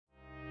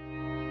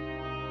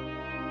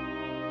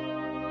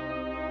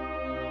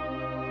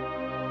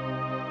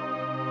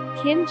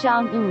Kim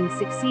Jong Un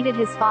succeeded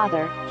his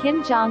father,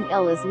 Kim Jong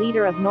Il, as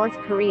leader of North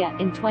Korea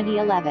in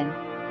 2011.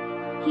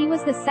 He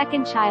was the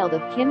second child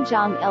of Kim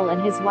Jong Il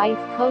and his wife,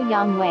 Ko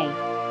Young-wei.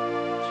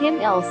 Kim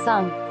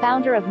Il-sung,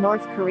 founder of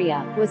North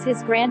Korea, was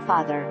his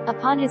grandfather.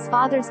 Upon his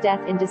father's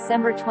death in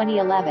December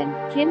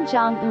 2011, Kim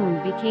Jong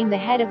Un became the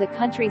head of the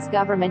country's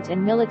government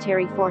and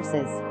military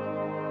forces.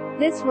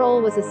 This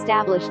role was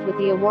established with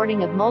the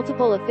awarding of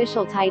multiple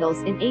official titles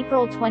in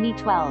April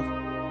 2012.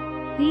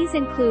 These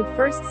include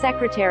First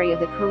Secretary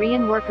of the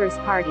Korean Workers'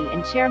 Party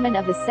and Chairman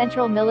of the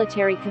Central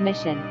Military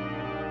Commission.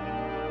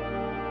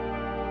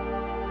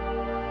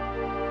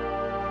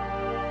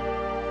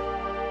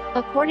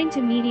 According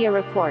to media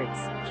reports,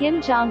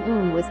 Kim Jong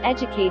Un was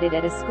educated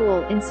at a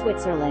school in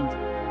Switzerland.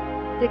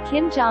 The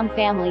Kim Jong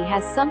family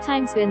has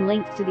sometimes been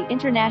linked to the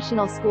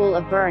International School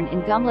of Bern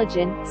in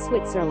Gumlingen,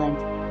 Switzerland.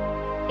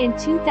 In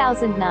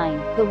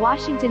 2009, The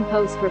Washington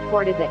Post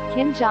reported that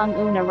Kim Jong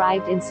Un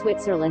arrived in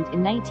Switzerland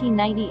in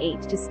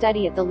 1998 to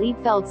study at the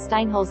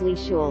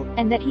Liebfeld-Steinhölzli-Schule,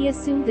 and that he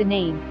assumed the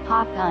name,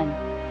 Pak Un.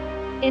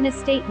 In a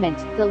statement,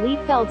 the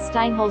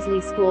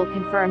Liebfeld-Steinhölzli School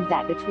confirmed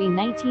that between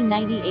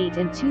 1998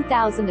 and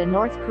 2000 a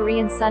North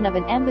Korean son of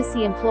an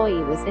embassy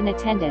employee was in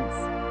attendance.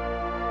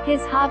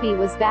 His hobby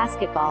was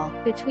basketball.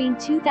 Between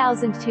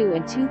 2002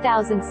 and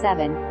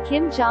 2007,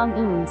 Kim Jong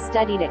Un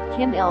studied at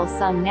Kim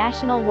Il-sung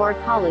National War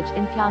College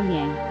in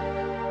Pyongyang.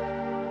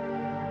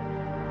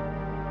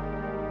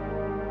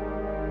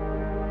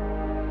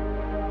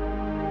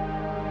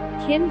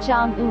 Kim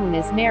Jong Un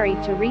is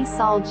married to Ri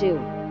Sol-ju.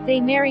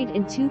 They married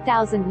in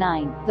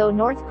 2009, though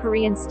North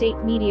Korean state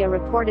media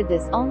reported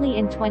this only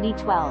in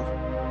 2012.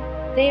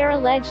 They are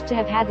alleged to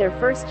have had their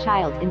first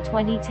child in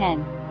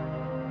 2010.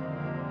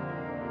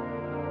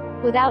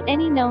 Without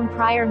any known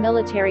prior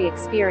military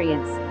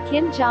experience,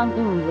 Kim Jong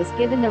Un was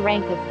given the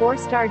rank of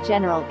 4-star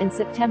general in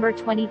September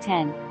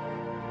 2010.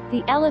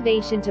 The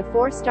elevation to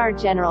 4-star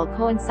general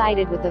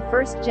coincided with the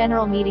first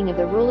general meeting of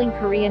the ruling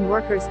Korean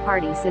Workers'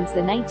 Party since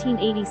the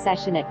 1980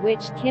 session, at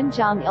which Kim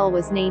Jong-il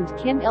was named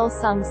Kim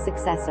Il-sung's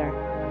successor.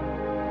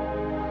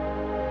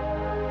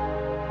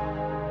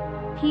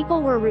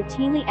 People were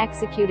routinely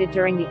executed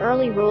during the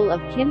early rule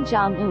of Kim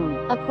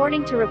Jong-un,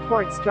 according to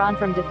reports drawn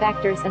from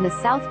defectors and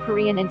the South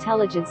Korean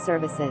intelligence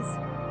services.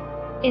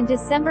 In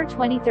December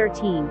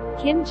 2013,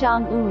 Kim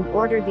Jong-un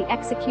ordered the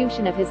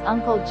execution of his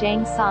uncle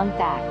Jang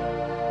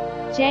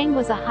Song-thak. Jang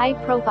was a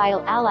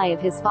high-profile ally of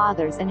his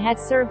father's and had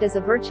served as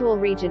a virtual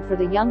regent for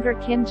the younger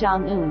Kim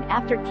Jong-un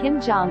after Kim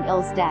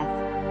Jong-il's death.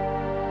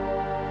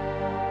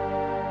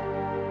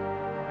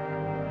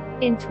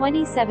 In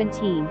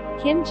 2017,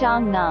 Kim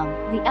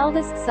Jong-nam, the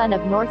eldest son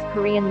of North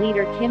Korean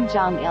leader Kim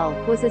Jong-il,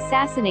 was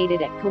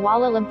assassinated at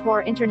Kuala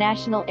Lumpur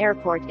International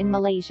Airport in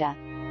Malaysia.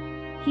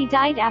 He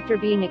died after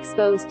being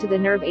exposed to the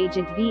nerve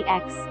agent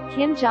VX.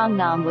 Kim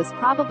Jong-nam was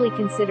probably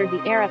considered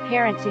the heir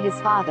apparent to his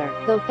father,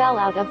 though fell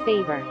out of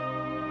favor.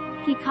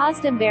 He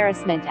caused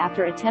embarrassment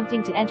after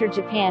attempting to enter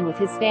Japan with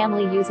his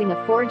family using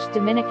a forged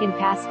Dominican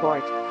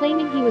passport,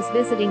 claiming he was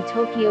visiting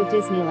Tokyo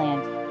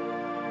Disneyland.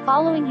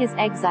 Following his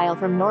exile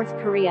from North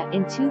Korea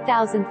in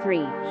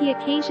 2003, he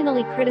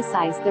occasionally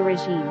criticized the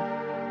regime.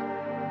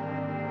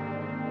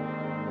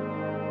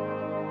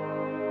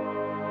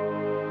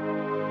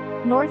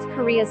 North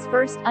Korea's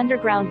first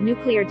underground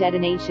nuclear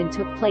detonation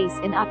took place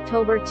in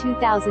October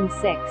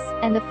 2006,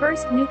 and the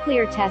first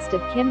nuclear test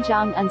of Kim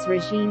Jong-un's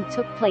regime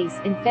took place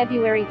in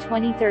February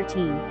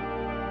 2013.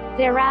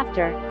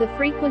 Thereafter, the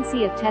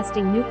frequency of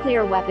testing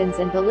nuclear weapons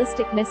and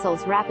ballistic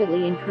missiles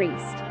rapidly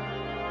increased.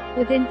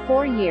 Within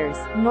 4 years,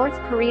 North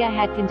Korea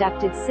had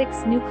conducted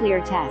 6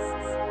 nuclear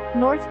tests.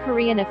 North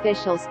Korean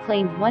officials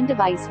claimed one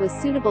device was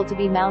suitable to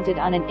be mounted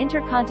on an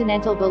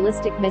intercontinental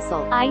ballistic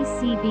missile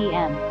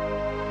 (ICBM).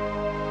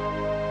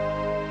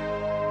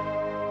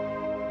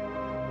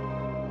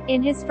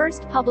 In his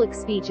first public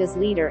speech as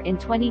leader in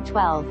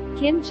 2012,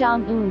 Kim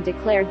Jong-un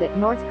declared that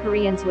North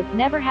Koreans would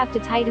never have to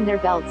tighten their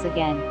belts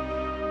again.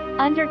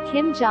 Under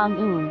Kim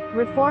Jong-un,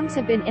 reforms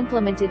have been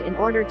implemented in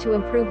order to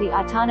improve the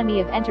autonomy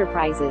of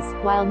enterprises,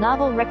 while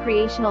novel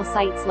recreational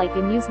sites like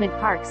amusement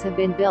parks have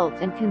been built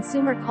and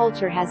consumer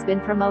culture has been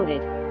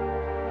promoted.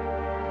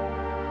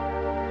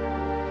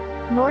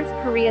 North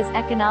Korea's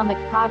economic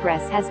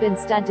progress has been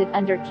stunted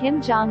under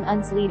Kim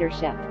Jong-un's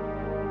leadership.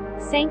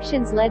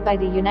 Sanctions led by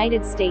the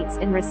United States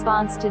in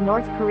response to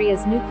North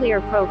Korea's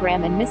nuclear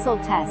program and missile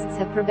tests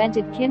have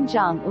prevented Kim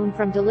Jong-un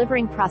from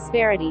delivering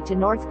prosperity to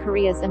North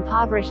Korea's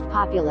impoverished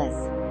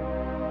populace.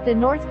 The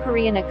North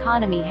Korean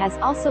economy has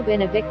also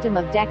been a victim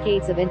of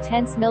decades of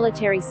intense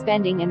military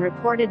spending and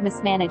reported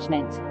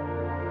mismanagement.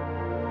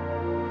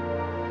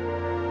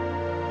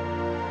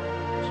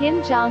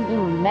 Kim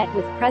Jong-un met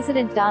with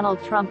President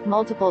Donald Trump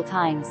multiple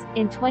times,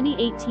 in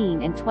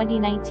 2018 and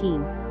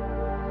 2019.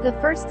 The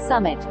first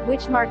summit,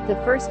 which marked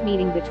the first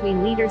meeting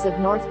between leaders of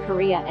North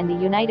Korea and the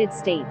United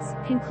States,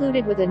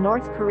 concluded with a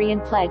North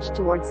Korean pledge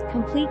towards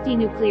complete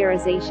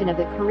denuclearization of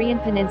the Korean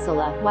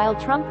Peninsula, while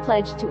Trump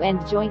pledged to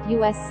end joint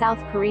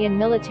U.S.-South Korean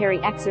military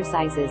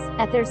exercises.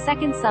 At their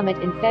second summit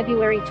in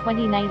February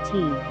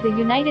 2019, the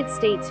United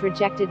States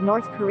rejected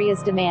North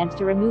Korea's demand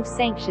to remove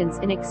sanctions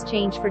in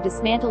exchange for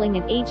dismantling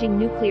an aging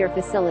nuclear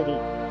facility.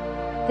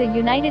 The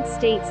United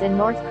States and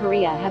North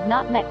Korea have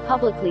not met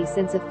publicly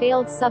since a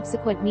failed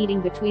subsequent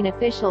meeting between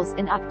officials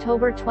in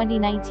October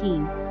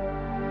 2019.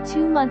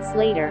 2 months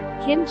later,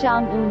 Kim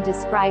Jong Un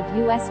described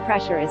U.S.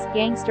 pressure as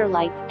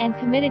gangster-like, and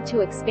committed to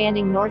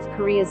expanding North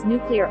Korea's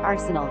nuclear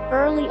arsenal.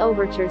 Early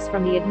overtures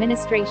from the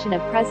administration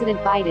of President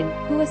Biden,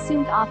 who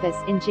assumed office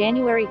in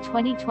January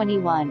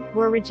 2021,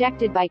 were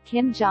rejected by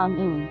Kim Jong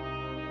Un.